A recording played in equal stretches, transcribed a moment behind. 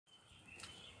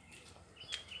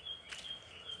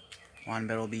Wine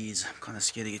barrel bees. I'm kind of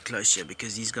scared to get close here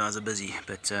because these guys are busy.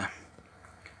 But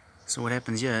so what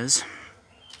happens here is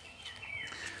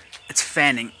it's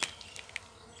fanning.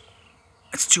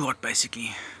 It's too hot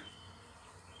basically.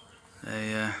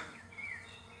 They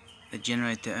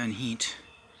generate their own heat,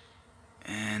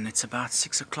 and it's about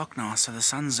 6 o'clock now, so the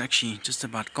sun's actually just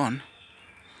about gone,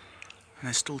 and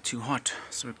they're still too hot.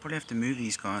 So we probably have to move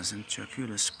these guys into a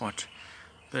cooler spot.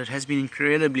 But it has been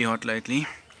incredibly hot lately.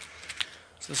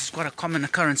 So this is quite a common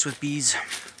occurrence with bees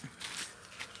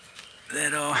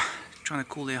that are trying to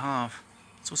cool their hive.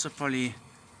 It's also probably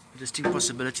a distinct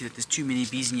possibility that there's too many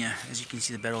bees in here. As you can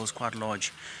see, the barrel is quite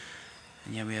large.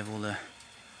 And here we have all the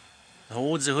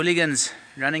hordes of hooligans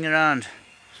running around.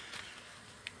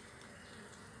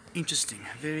 Interesting,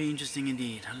 very interesting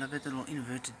indeed. I love that little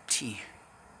inverted T.